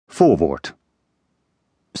Voorwoord.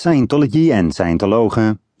 Scientology en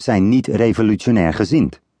Scientologen zijn niet revolutionair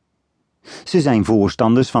gezind. Ze zijn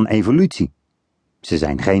voorstanders van evolutie. Ze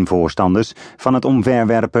zijn geen voorstanders van het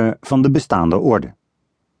omverwerpen van de bestaande orde.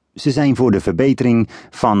 Ze zijn voor de verbetering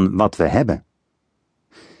van wat we hebben.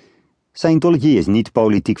 Scientology is niet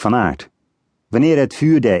politiek van aard. Wanneer het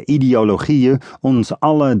vuur der ideologieën ons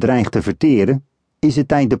allen dreigt te verteren, is het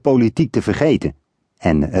tijd de politiek te vergeten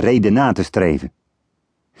en reden na te streven.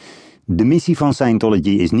 De missie van Scientology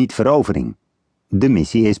is niet verovering. De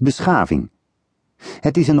missie is beschaving.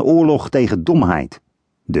 Het is een oorlog tegen domheid.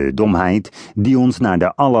 De domheid die ons naar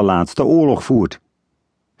de allerlaatste oorlog voert.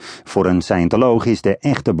 Voor een Scientoloog is de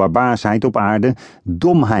echte barbaarsheid op aarde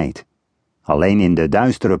domheid. Alleen in de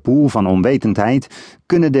duistere poel van onwetendheid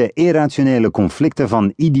kunnen de irrationele conflicten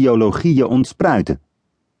van ideologieën ontspruiten.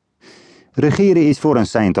 Regeren is voor een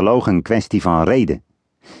Scientoloog een kwestie van reden.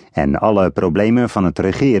 En alle problemen van het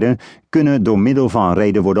regeren kunnen door middel van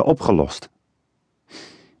reden worden opgelost.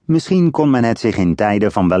 Misschien kon men het zich in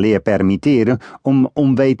tijden van weleer permitteren om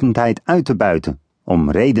onwetendheid uit te buiten,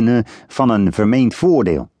 om redenen van een vermeend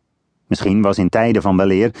voordeel. Misschien was in tijden van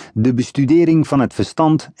weleer de bestudering van het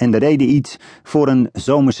verstand en de reden iets voor een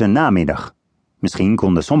zomerse namiddag. Misschien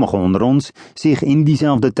konden sommigen onder ons zich in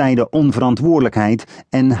diezelfde tijden onverantwoordelijkheid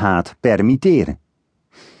en haat permitteren.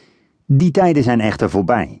 Die tijden zijn echter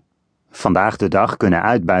voorbij. Vandaag de dag kunnen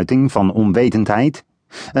uitbuiting van onwetendheid,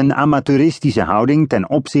 een amateuristische houding ten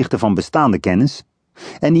opzichte van bestaande kennis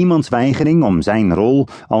en iemands weigering om zijn rol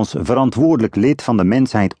als verantwoordelijk lid van de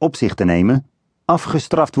mensheid op zich te nemen,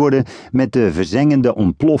 afgestraft worden met de verzengende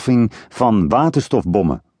ontploffing van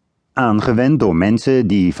waterstofbommen, aangewend door mensen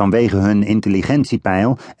die vanwege hun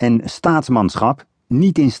intelligentiepeil en staatsmanschap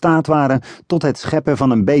niet in staat waren tot het scheppen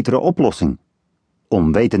van een betere oplossing.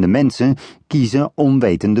 Onwetende mensen kiezen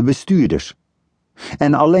onwetende bestuurders.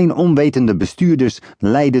 En alleen onwetende bestuurders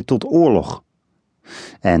leiden tot oorlog.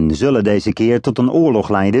 En zullen deze keer tot een oorlog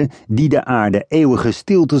leiden die de aarde eeuwige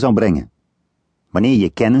stilte zal brengen. Wanneer je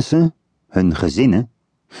kennissen, hun gezinnen,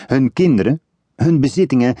 hun kinderen, hun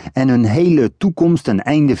bezittingen en hun hele toekomst een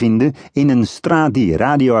einde vinden in een straat die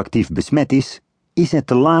radioactief besmet is het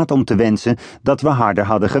te laat om te wensen dat we harder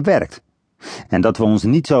hadden gewerkt. En dat we ons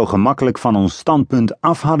niet zo gemakkelijk van ons standpunt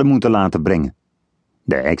af hadden moeten laten brengen.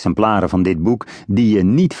 De exemplaren van dit boek die je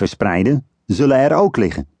niet verspreiden, zullen er ook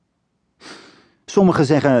liggen. Sommigen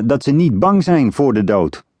zeggen dat ze niet bang zijn voor de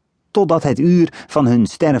dood, totdat het uur van hun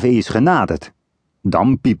sterven is genaderd.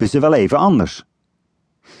 Dan piepen ze wel even anders.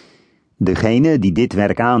 Degenen die dit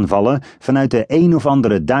werk aanvallen vanuit de een of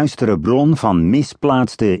andere duistere bron van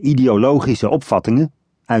misplaatste ideologische opvattingen,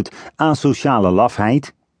 uit asociale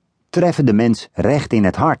lafheid, treffen de mens recht in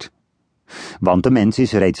het hart. Want de mens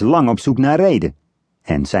is reeds lang op zoek naar reden,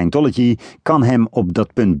 en Scientology kan hem op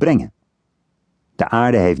dat punt brengen. De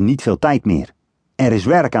aarde heeft niet veel tijd meer. Er is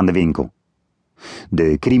werk aan de winkel.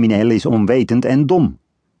 De crimineel is onwetend en dom.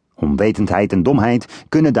 Onwetendheid en domheid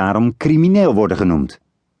kunnen daarom crimineel worden genoemd.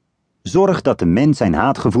 Zorg dat de mens zijn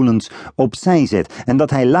haatgevoelens opzij zet en dat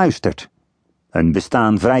hij luistert. Een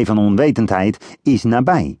bestaan vrij van onwetendheid is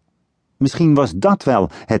nabij. Misschien was dat wel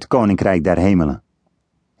het koninkrijk der hemelen.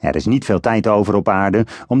 Er is niet veel tijd over op aarde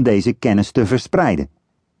om deze kennis te verspreiden.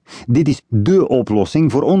 Dit is dé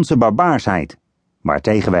oplossing voor onze barbaarsheid,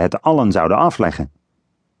 waartegen we het allen zouden afleggen.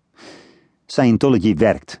 Scientology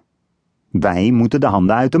werkt. Wij moeten de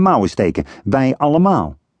handen uit de mouwen steken, wij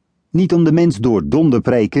allemaal. Niet om de mens door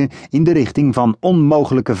donderpreken in de richting van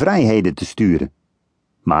onmogelijke vrijheden te sturen,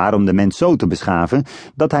 maar om de mens zo te beschaven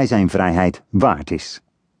dat hij zijn vrijheid waard is.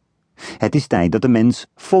 Het is tijd dat de mens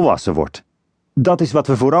volwassen wordt. Dat is wat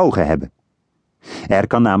we voor ogen hebben. Er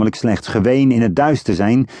kan namelijk slechts geween in het duister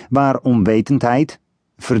zijn waar onwetendheid,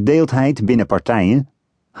 verdeeldheid binnen partijen,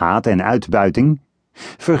 haat en uitbuiting,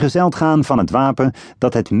 vergezeld gaan van het wapen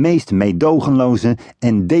dat het meest meedogenloze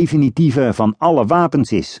en definitieve van alle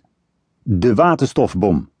wapens is: de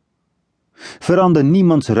waterstofbom. Verander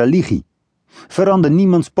niemands religie. Verander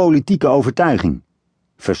niemands politieke overtuiging.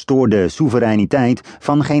 Verstoor de soevereiniteit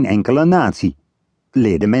van geen enkele natie.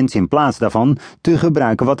 Leer de mens in plaats daarvan te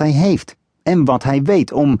gebruiken wat hij heeft en wat hij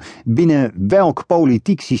weet om, binnen welk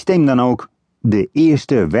politiek systeem dan ook, de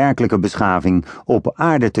eerste werkelijke beschaving op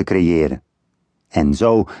aarde te creëren. En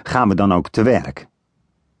zo gaan we dan ook te werk.